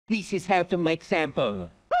This is how to make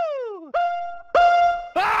sample.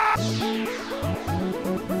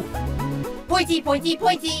 Pointy, pointy,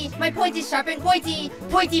 pointy. My point is sharp and pointy.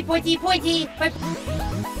 Pointy, pointy, pointy. My...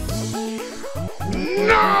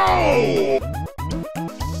 No!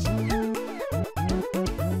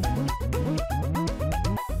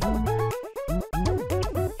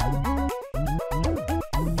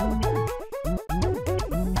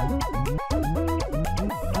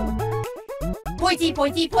 Pointy,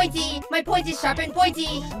 pointy, pointy. My point is sharp and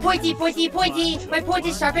pointy. Pointy, pointy, pointy. My point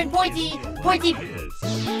is sharp and pointy. Pointy.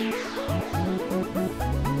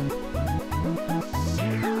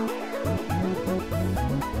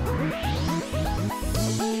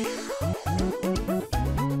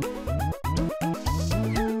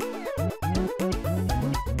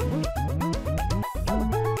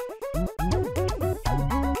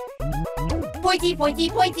 Pointy, pointy,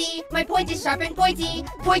 pointy. My point is sharp and pointy.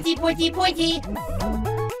 Pointy, pointy, pointy.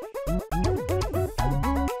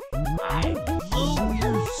 I love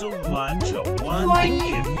you so much, I want to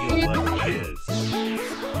give you a kiss.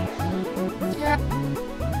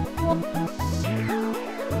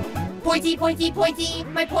 Pointy, pointy, pointy.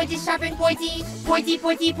 My point is sharp and pointy. Pointy,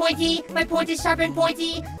 pointy, pointy. My point is sharp and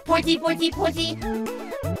pointy. Pointy, pointy, pointy.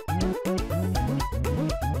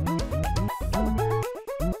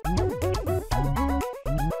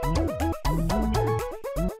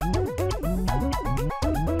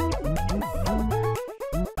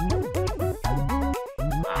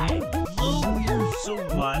 I love you so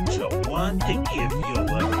much, I want to give you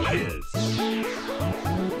a kiss.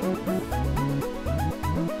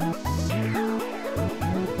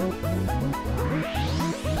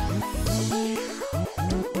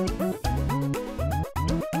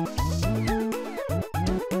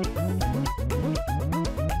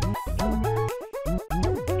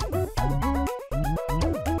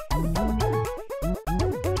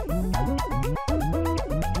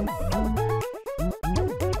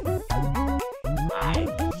 I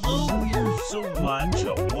love you so much, I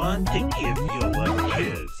want to give you a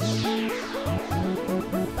kiss.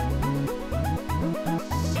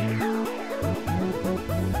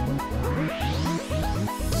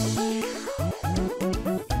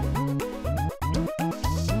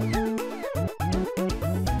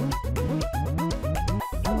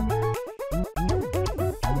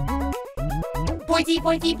 Pointy,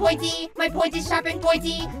 pointy, pointy. My point is sharp and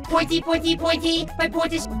pointy. Pointy, pointy, pointy. My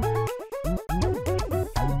point is...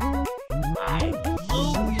 I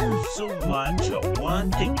love you so much, I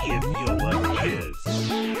want to give you a kiss.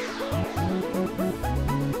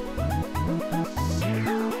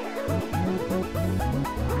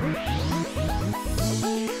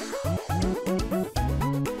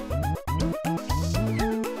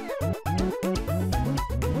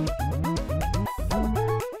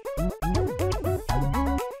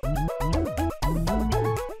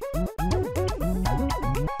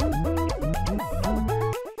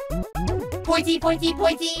 Pointy, pointy,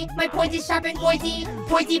 pointy. My point is sharp and pointy.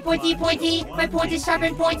 Pointy, pointy, pointy. My point is sharp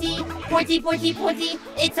and pointy. Pointy, pointy, pointy.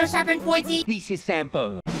 It's so sharp and pointy. This is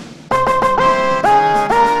sample.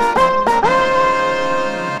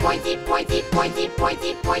 Pointy, pointy, pointy,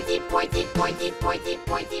 pointy, pointy, pointy, pointy, pointy,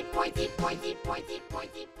 pointy, pointy, pointy, pointy, pointy,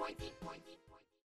 pointy, pointy.